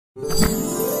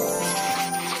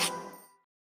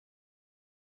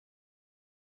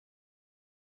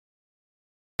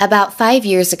About 5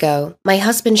 years ago, my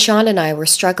husband Sean and I were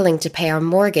struggling to pay our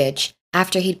mortgage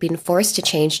after he'd been forced to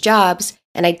change jobs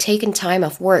and I'd taken time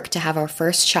off work to have our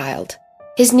first child.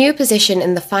 His new position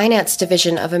in the finance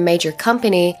division of a major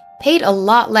company paid a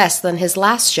lot less than his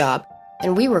last job,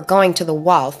 and we were going to the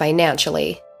wall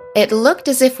financially. It looked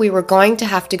as if we were going to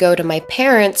have to go to my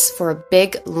parents for a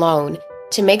big loan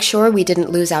to make sure we didn't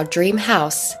lose our dream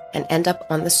house and end up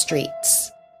on the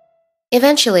streets.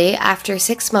 Eventually, after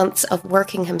 6 months of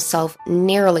working himself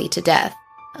nearly to death,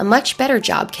 a much better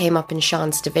job came up in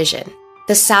Sean's division.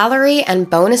 The salary and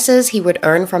bonuses he would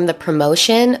earn from the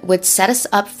promotion would set us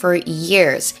up for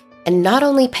years and not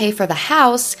only pay for the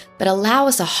house, but allow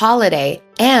us a holiday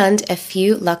and a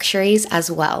few luxuries as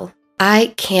well.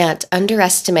 I can't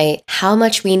underestimate how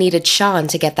much we needed Sean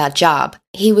to get that job.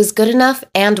 He was good enough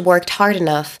and worked hard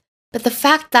enough, but the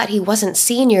fact that he wasn't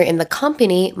senior in the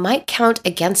company might count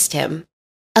against him.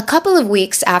 A couple of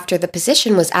weeks after the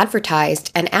position was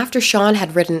advertised and after Sean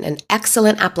had written an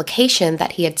excellent application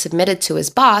that he had submitted to his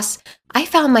boss, I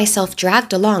found myself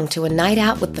dragged along to a night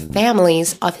out with the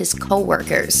families of his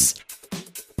co-workers.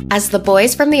 As the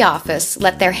boys from the office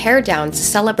let their hair down to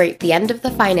celebrate the end of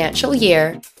the financial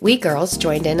year, we girls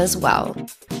joined in as well.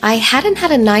 I hadn't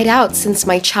had a night out since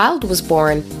my child was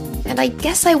born, and I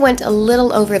guess I went a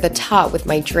little over the top with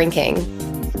my drinking.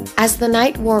 As the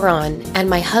night wore on, and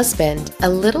my husband, a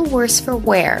little worse for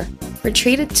wear,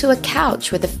 retreated to a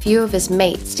couch with a few of his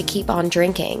mates to keep on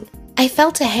drinking, I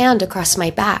felt a hand across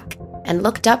my back and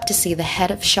looked up to see the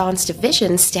head of Sean's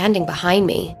division standing behind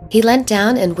me. He leant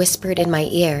down and whispered in my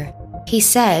ear. He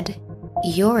said,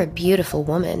 "You're a beautiful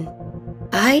woman."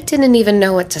 I didn't even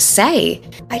know what to say.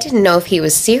 I didn't know if he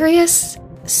was serious,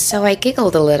 so I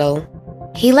giggled a little.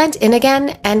 He leant in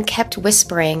again and kept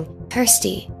whispering,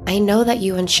 "Kirsty, I know that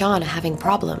you and Sean are having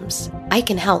problems. I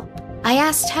can help." I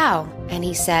asked how, and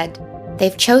he said,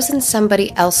 "They've chosen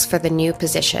somebody else for the new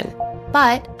position,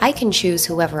 but I can choose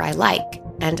whoever I like,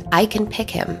 and I can pick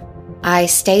him." I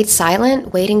stayed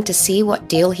silent, waiting to see what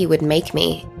deal he would make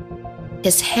me.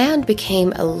 His hand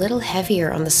became a little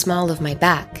heavier on the small of my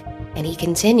back, and he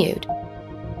continued,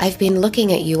 "I've been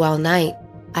looking at you all night.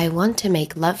 I want to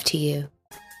make love to you."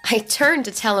 I turned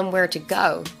to tell him where to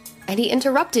go, and he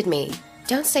interrupted me.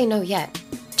 "Don't say no yet.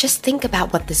 Just think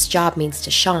about what this job means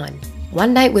to Sean.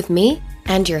 One night with me,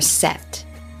 and you're set.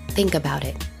 Think about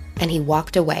it." And he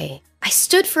walked away. I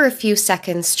stood for a few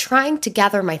seconds trying to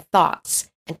gather my thoughts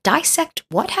and dissect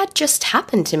what had just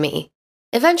happened to me.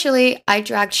 Eventually, I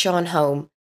dragged Sean home,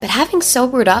 but having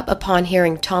sobered up upon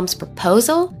hearing Tom's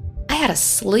proposal, I had a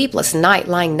sleepless night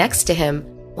lying next to him,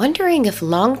 wondering if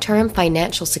long-term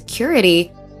financial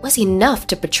security was enough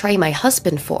to betray my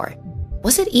husband for.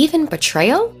 Was it even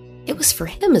betrayal? It was for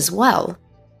him as well.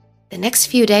 The next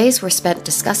few days were spent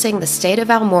discussing the state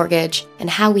of our mortgage and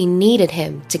how we needed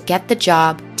him to get the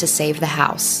job to save the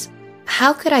house.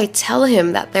 How could I tell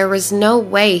him that there was no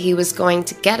way he was going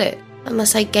to get it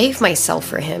unless I gave myself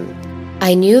for him?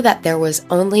 I knew that there was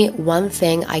only one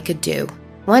thing I could do.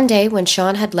 One day when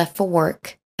Sean had left for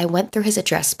work, I went through his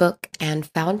address book and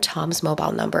found Tom's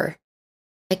mobile number.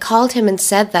 I called him and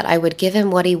said that I would give him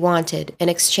what he wanted in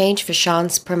exchange for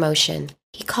Sean's promotion.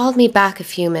 He called me back a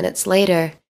few minutes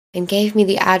later and gave me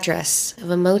the address of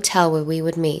a motel where we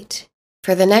would meet.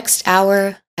 For the next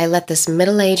hour, I let this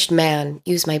middle-aged man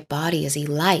use my body as he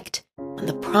liked, on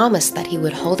the promise that he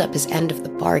would hold up his end of the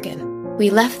bargain. We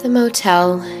left the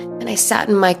motel, and I sat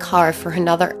in my car for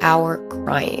another hour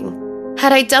crying.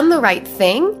 Had I done the right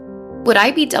thing? Would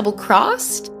I be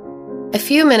double-crossed? A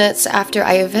few minutes after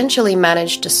I eventually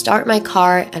managed to start my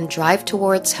car and drive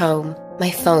towards home,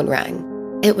 my phone rang.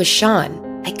 It was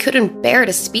Sean. I couldn't bear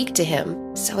to speak to him,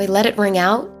 so I let it ring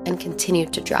out and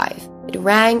continued to drive. It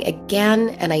rang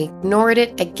again, and I ignored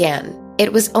it again.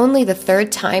 It was only the third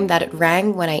time that it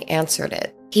rang when I answered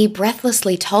it. He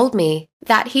breathlessly told me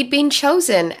that he'd been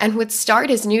chosen and would start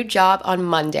his new job on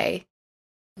Monday.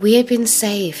 We had been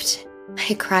saved.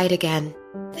 I cried again.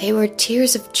 They were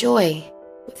tears of joy,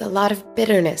 with a lot of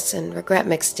bitterness and regret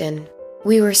mixed in.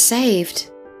 We were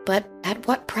saved, but at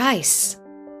what price?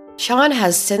 Sean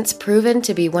has since proven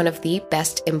to be one of the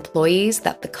best employees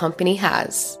that the company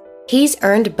has. He's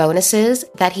earned bonuses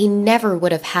that he never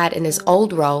would have had in his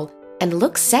old role and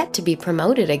looks set to be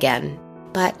promoted again.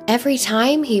 But every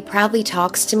time he proudly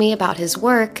talks to me about his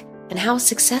work and how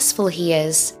successful he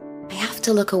is, I have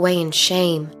to look away in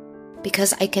shame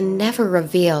because I can never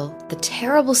reveal the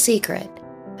terrible secret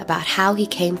about how he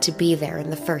came to be there in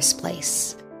the first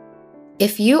place.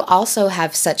 If you also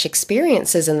have such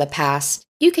experiences in the past,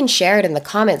 you can share it in the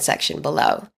comment section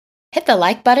below. Hit the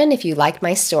like button if you liked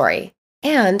my story.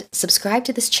 and subscribe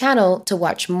to this channel to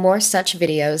watch more such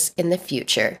videos in the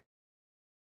future.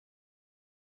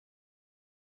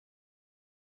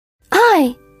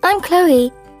 Hi, I'm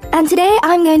Chloe, and today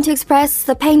I'm going to express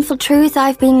the painful truth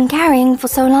I've been carrying for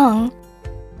so long.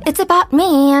 It's about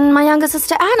me and my younger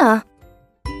sister Anna.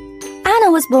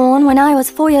 Anna was born when I was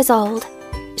 4 years old.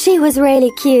 She was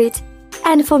really cute,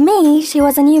 and for me, she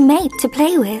was a new mate to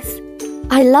play with.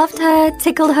 I loved her,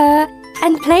 tickled her,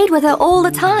 and played with her all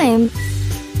the time.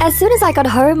 As soon as I got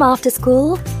home after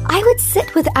school, I would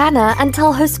sit with Anna and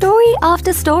tell her story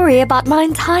after story about my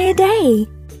entire day.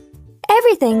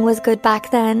 Everything was good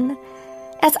back then.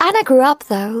 As Anna grew up,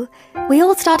 though, we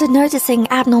all started noticing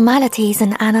abnormalities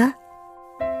in Anna.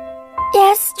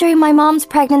 Yes, during my mom's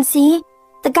pregnancy,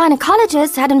 the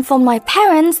gynecologist had informed my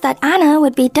parents that Anna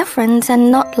would be different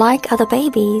and not like other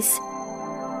babies.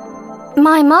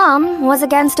 My mom was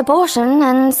against abortion,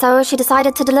 and so she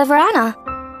decided to deliver Anna.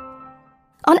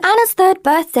 On Anna's 3rd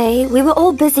birthday, we were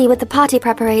all busy with the party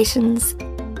preparations.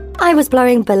 I was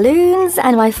blowing balloons,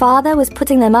 and my father was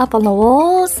putting them up on the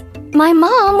walls. My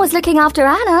mom was looking after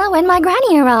Anna when my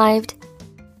granny arrived.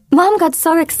 Mom got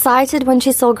so excited when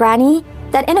she saw Granny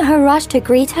that in her rush to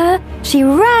greet her, she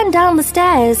ran down the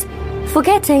stairs,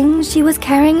 forgetting she was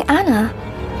carrying Anna.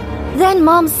 Then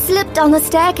Mom slipped on the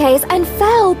staircase and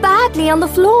fell badly on the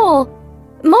floor.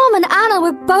 Mom and Anna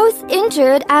were both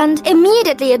injured and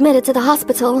immediately admitted to the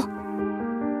hospital.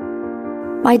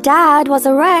 My dad was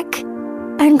a wreck,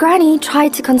 and Granny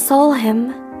tried to console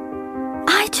him.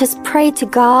 I just prayed to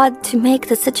God to make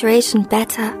the situation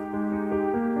better.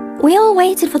 We all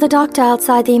waited for the doctor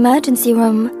outside the emergency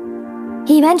room.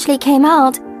 He eventually came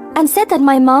out and said that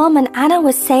my mom and Anna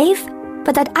were safe,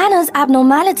 but that Anna's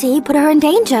abnormality put her in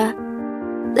danger.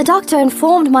 The doctor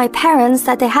informed my parents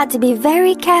that they had to be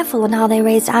very careful in how they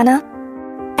raised Anna.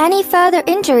 Any further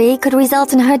injury could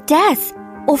result in her death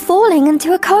or falling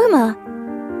into a coma.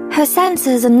 Her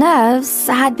senses and nerves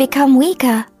had become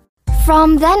weaker.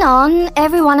 From then on,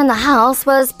 everyone in the house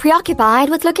was preoccupied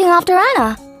with looking after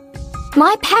Anna.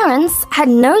 My parents had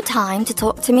no time to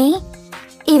talk to me.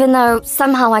 Even though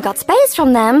somehow I got space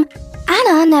from them,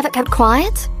 Anna never kept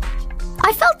quiet.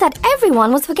 I felt that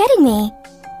everyone was forgetting me.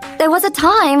 There was a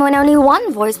time when only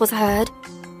one voice was heard.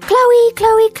 Chloe,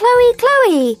 Chloe, Chloe,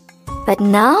 Chloe. But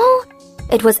now,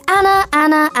 it was Anna,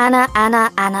 Anna, Anna,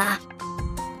 Anna, Anna.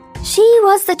 She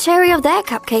was the cherry of their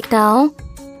cupcake now.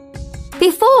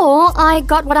 Before, I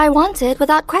got what I wanted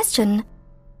without question.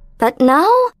 But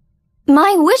now,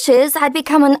 my wishes had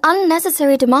become an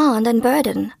unnecessary demand and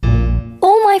burden.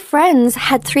 All my friends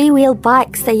had 3-wheel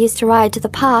bikes they used to ride to the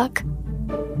park.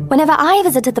 Whenever I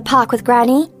visited the park with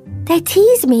Granny, they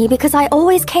teased me because I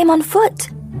always came on foot,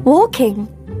 walking.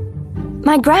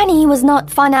 My granny was not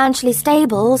financially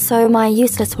stable, so my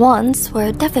useless wants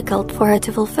were difficult for her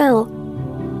to fulfill.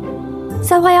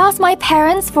 So I asked my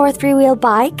parents for a 3-wheel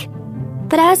bike,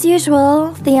 but as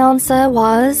usual, the answer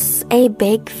was a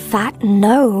big fat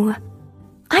no.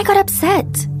 I got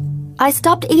upset. I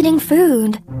stopped eating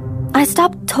food. I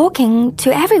stopped talking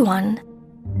to everyone.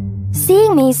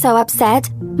 Seeing me so upset,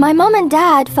 my mom and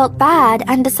dad felt bad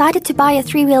and decided to buy a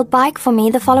 3-wheel bike for me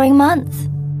the following month.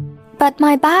 But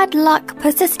my bad luck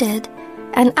persisted,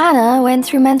 and Anna went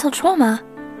through mental trauma.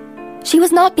 She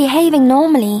was not behaving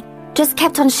normally, just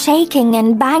kept on shaking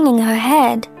and banging her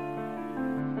head.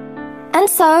 And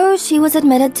so she was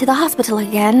admitted to the hospital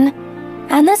again,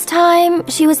 and this time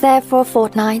she was there for a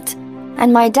fortnight,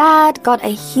 and my dad got a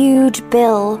huge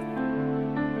bill.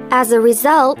 As a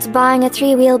result, buying a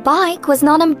 3-wheel bike was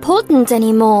not important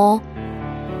anymore.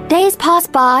 Days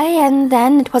passed by, and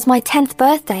then it was my 10th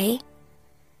birthday.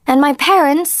 And my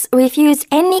parents refused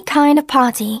any kind of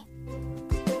party.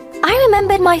 I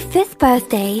remembered my 5th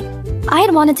birthday. I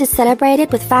had wanted to celebrate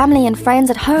it with family and friends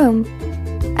at home.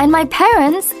 And my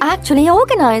parents actually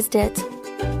organized it.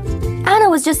 Anna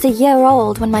was just a year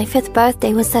old when my 5th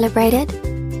birthday was celebrated.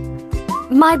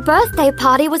 My birthday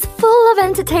party was full of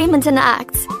entertainment and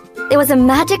acts. There was a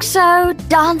magic show,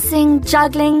 dancing,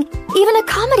 juggling, even a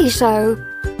comedy show.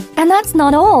 And that's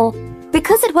not all.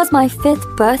 Because it was my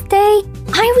 5th birthday,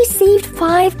 I received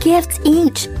 5 gifts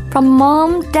each from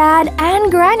Mom, Dad,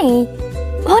 and Granny.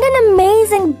 What an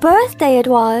amazing birthday it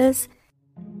was.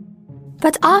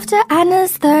 But after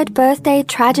Anna's 3rd birthday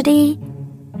tragedy,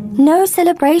 no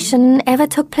celebration ever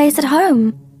took place at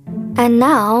home. And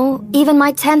now, even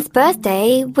my 10th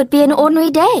birthday would be an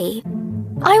ordinary day.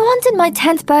 I wanted my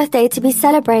 10th birthday to be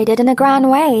celebrated in a grand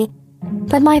way,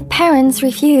 but my parents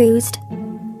refused.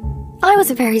 I was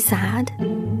very sad.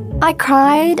 I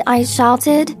cried, I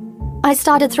shouted, I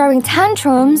started throwing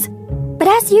tantrums, but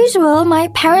as usual, my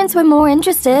parents were more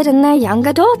interested in their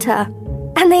younger daughter.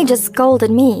 and they just scolded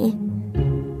me.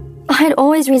 I had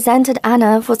always resented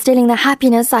Anna for stealing the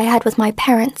happiness I had with my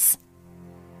parents.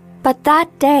 But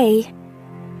that day,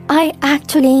 I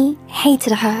actually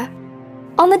hated her.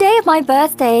 On the day of my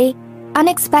birthday,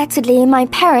 unexpectedly, my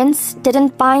parents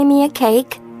didn't buy me a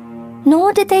cake,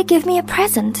 nor did they give me a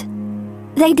present.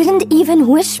 They didn't even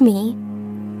wish me.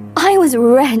 I was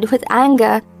red with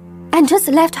anger and just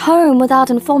left home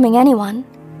without informing anyone.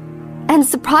 And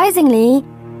surprisingly,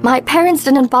 my parents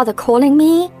didn't bother calling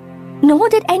me, nor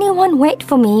did anyone wait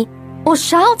for me or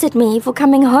shout at me for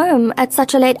coming home at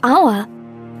such a late hour.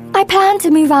 I planned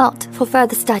to move out for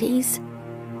further studies.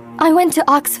 I went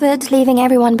to Oxford, leaving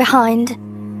everyone behind.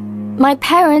 My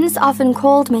parents often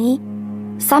called me.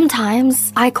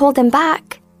 Sometimes I called them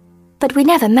back, but we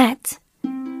never met.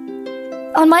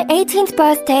 On my 18th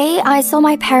birthday, I saw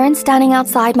my parents standing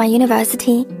outside my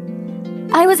university.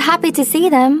 I was happy to see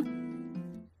them.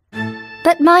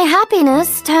 But my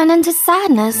happiness turned into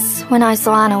sadness when I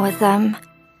saw Anna with them,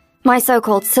 my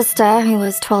so-called sister who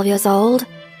was 12 years old.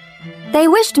 They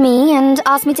wished me and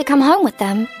asked me to come home with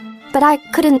them, but I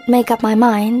couldn't make up my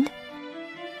mind.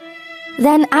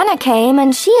 Then Anna came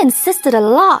and she insisted a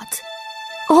lot.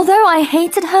 Although I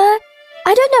hated her,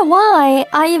 I don't know why,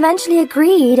 I eventually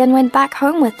agreed and went back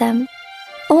home with them.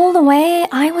 All the way,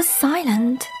 I was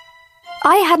silent.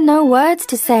 I had no words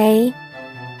to say.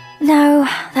 No,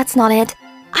 that's not it.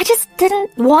 I just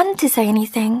didn't want to say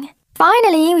anything.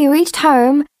 Finally, we reached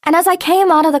home, and as I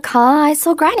came out of the car, I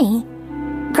saw Granny.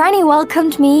 Granny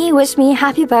welcomed me, wished me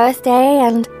happy birthday,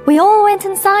 and we all went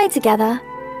inside together.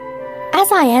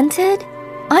 As I entered,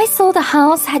 I saw the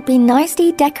house had been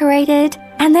nicely decorated,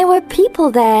 and there were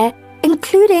people there,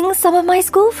 including some of my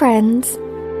school friends.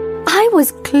 I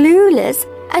was clueless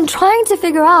and trying to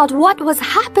figure out what was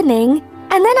happening,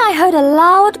 and then I heard a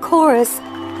loud chorus,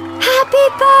 "Happy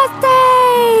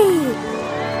birthday!"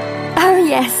 Oh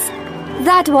yes,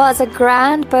 that was a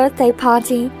grand birthday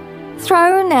party,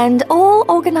 thrown and all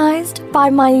organized by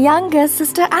my younger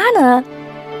sister Anna.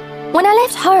 When I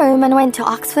left home and went to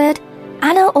Oxford,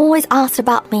 Anna always asked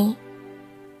about me.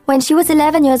 When she was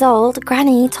 11 years old,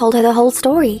 Granny told her the whole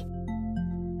story.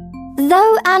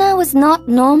 Though Anna was not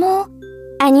normal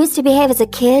and used to behave as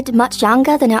a kid much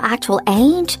younger than her actual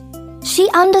age, she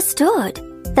understood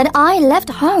that I left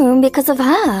home because of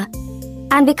her,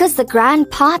 and because the grand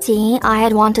party I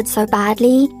had wanted so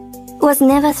badly was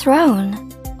never thrown.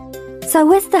 So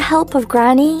with the help of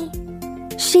Granny,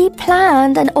 she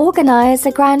planned and organized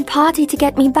a grand party to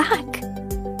get me back.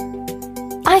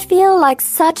 I feel like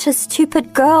such a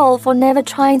stupid girl for never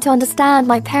trying to understand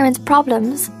my parents'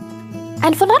 problems,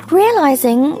 and for not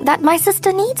realizing that my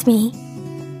sister needs me.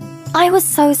 I was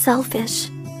so selfish,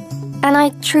 and I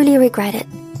truly regret it.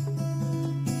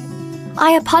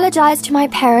 I apologized to my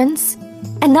parents,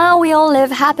 and now we all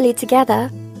live happily together.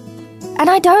 And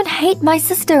I don't hate my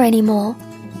sister anymore.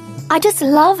 I just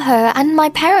love her and my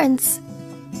parents.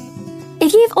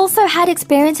 If you've also had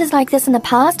experiences like this in the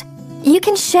past, you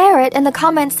can share it in the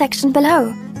comments section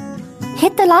below.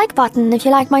 Hit the like button if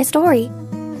you like my story,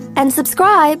 and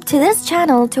subscribe to this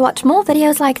channel to watch more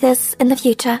videos like this in the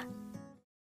future.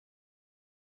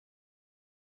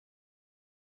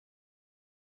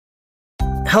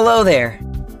 Hello there.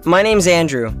 My name's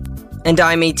Andrew, and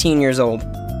I'm 18 years old.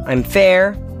 I'm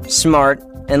fair, smart,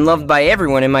 and loved by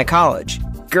everyone in my college.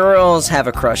 Girls have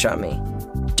a crush on me.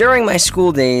 During my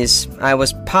school days, I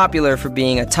was popular for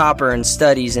being a topper in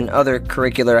studies and other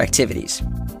curricular activities.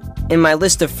 In my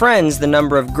list of friends, the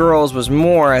number of girls was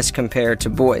more as compared to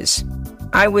boys.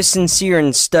 I was sincere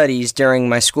in studies during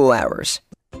my school hours.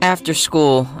 After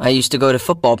school, I used to go to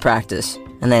football practice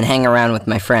and then hang around with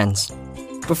my friends.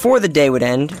 Before the day would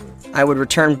end, I would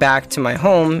return back to my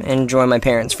home and join my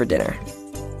parents for dinner.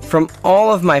 From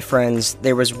all of my friends,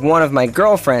 there was one of my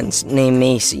girlfriends named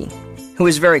Macy, who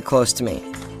was very close to me.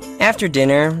 After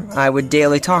dinner, I would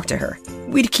daily talk to her.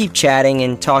 We'd keep chatting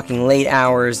and talking late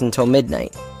hours until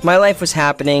midnight. My life was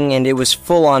happening and it was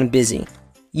full-on busy.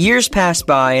 Years passed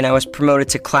by and I was promoted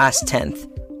to class 10th.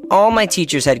 All my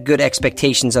teachers had good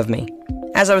expectations of me,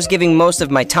 as I was giving most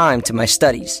of my time to my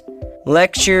studies.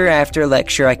 Lecture after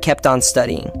lecture, I kept on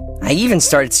studying. I even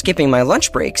started skipping my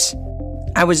lunch breaks.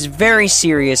 I was very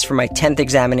serious for my 10th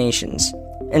examinations,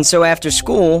 and so after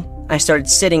school, I started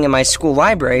sitting in my school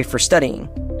library for studying,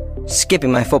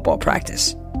 skipping my football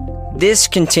practice. This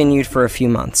continued for a few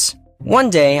months. One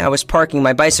day, I was parking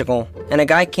my bicycle, and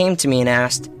a guy came to me and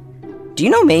asked, "Do you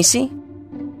know Macy?"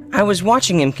 I was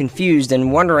watching him confused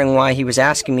and wondering why he was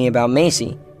asking me about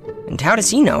Macy, and how does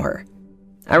he know her?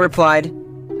 I replied,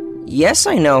 "Yes,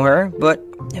 I know her, but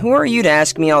who are you to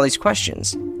ask me all these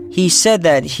questions?" He said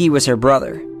that he was her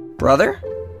brother. Brother?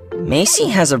 Macy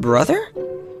has a brother?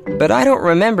 But I don't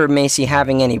remember Macy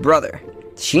having any brother.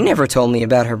 She never told me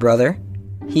about her brother.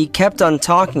 He kept on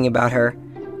talking about her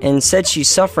and said she's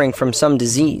suffering from some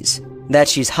disease, that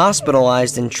she's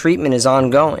hospitalized and treatment is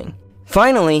ongoing.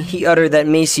 Finally, he uttered that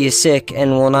Macy is sick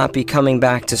and will not be coming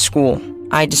back to school.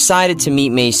 I decided to meet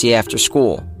Macy after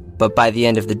school, but by the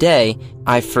end of the day,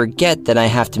 I forget that I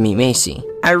have to meet Macy.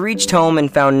 I reached home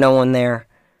and found no one there.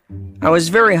 I was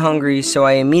very hungry, so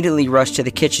I immediately rushed to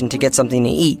the kitchen to get something to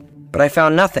eat, but I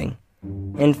found nothing,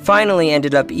 and finally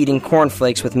ended up eating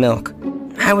cornflakes with milk.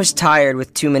 I was tired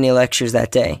with too many lectures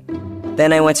that day.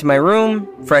 Then I went to my room,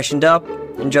 freshened up,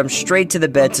 and jumped straight to the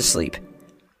bed to sleep.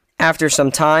 After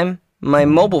some time, my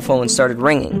mobile phone started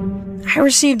ringing. I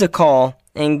received a call,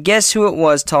 and guess who it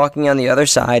was talking on the other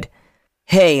side?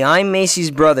 Hey, I'm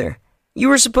Macy's brother. You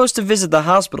were supposed to visit the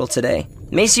hospital today.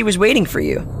 Macy was waiting for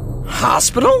you.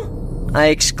 Hospital? I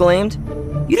exclaimed.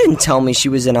 You didn't tell me she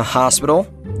was in a hospital.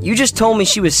 You just told me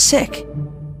she was sick.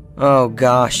 Oh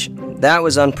gosh, that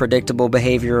was unpredictable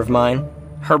behavior of mine.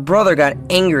 Her brother got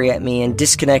angry at me and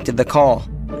disconnected the call.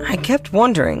 I kept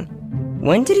wondering,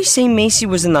 when did he say Macy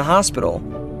was in the hospital?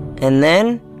 And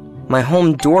then, my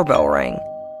home doorbell rang.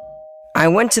 I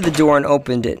went to the door and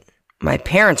opened it. My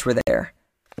parents were there.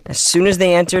 As soon as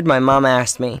they entered, my mom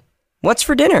asked me, "What's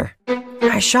for dinner?"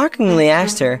 I shockingly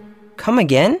asked her, "Come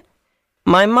again?"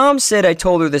 My mom said I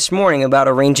told her this morning about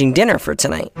arranging dinner for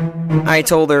tonight. I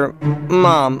told her,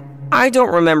 "Mom, I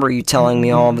don't remember you telling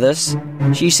me all of this."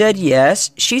 She said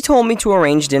yes, she told me to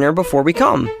arrange dinner before we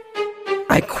come.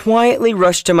 I quietly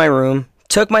rushed to my room,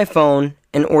 took my phone,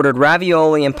 and ordered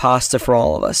ravioli and pasta for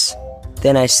all of us.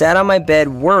 Then I sat on my bed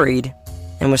worried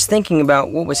and was thinking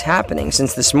about what was happening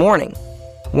since this morning.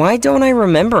 Why don't I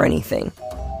remember anything?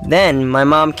 Then my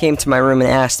mom came to my room and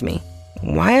asked me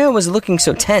why I was looking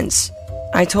so tense.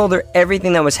 I told her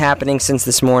everything that was happening since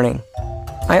this morning.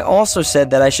 I also said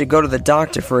that I should go to the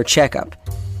doctor for a checkup,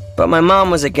 but my mom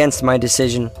was against my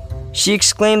decision. She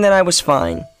exclaimed that I was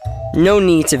fine. No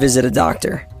need to visit a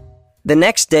doctor. The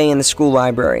next day in the school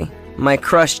library, my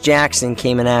crush Jackson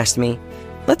came and asked me,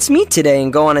 "Let's meet today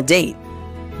and go on a date."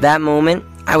 That moment,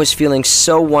 I was feeling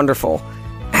so wonderful,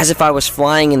 as if I was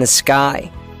flying in the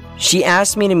sky. She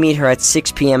asked me to meet her at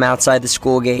 6 p.m. outside the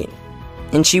school gate,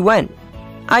 and she went.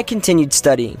 I continued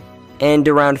studying, and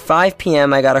around 5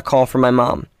 p.m. I got a call from my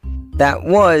mom. That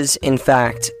was, in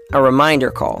fact, a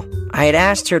reminder call. I had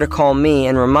asked her to call me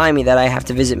and remind me that I have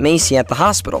to visit Macy at the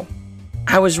hospital.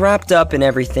 I was wrapped up in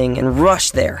everything and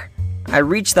rushed there. I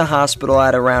reached the hospital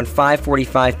at around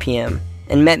 5:45 p.m.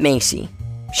 and met Macy.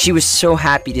 She was so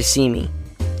happy to see me.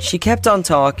 She kept on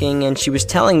talking and she was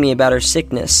telling me about her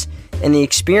sickness and the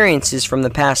experiences from the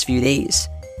past few days.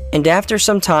 And after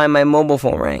some time, my mobile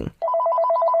phone rang.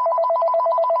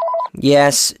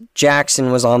 Yes,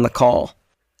 Jackson was on the call.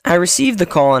 I received the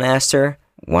call and asked her,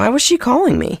 why was she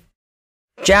calling me?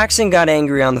 Jackson got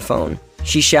angry on the phone.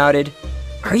 She shouted,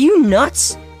 "Are you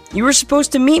nuts? You were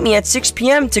supposed to meet me at 6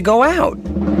 p.m. to go out."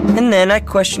 And then I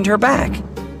questioned her back.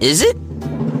 Is it?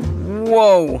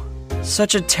 Whoa,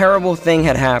 such a terrible thing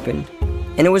had happened,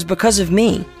 and it was because of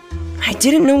me. I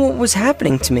didn't know what was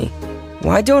happening to me.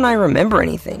 Why don't I remember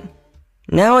anything?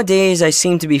 Nowadays I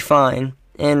seem to be fine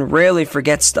and rarely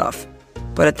forget stuff,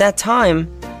 but at that time,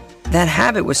 that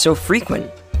habit was so frequent.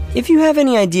 If you have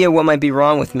any idea what might be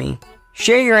wrong with me,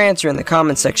 share your answer in the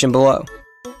comment section below.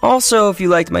 Also, if you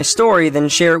liked my story, then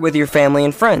share it with your family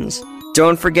and friends.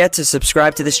 Don't forget to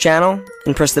subscribe to this channel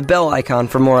and press the bell icon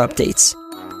for more updates.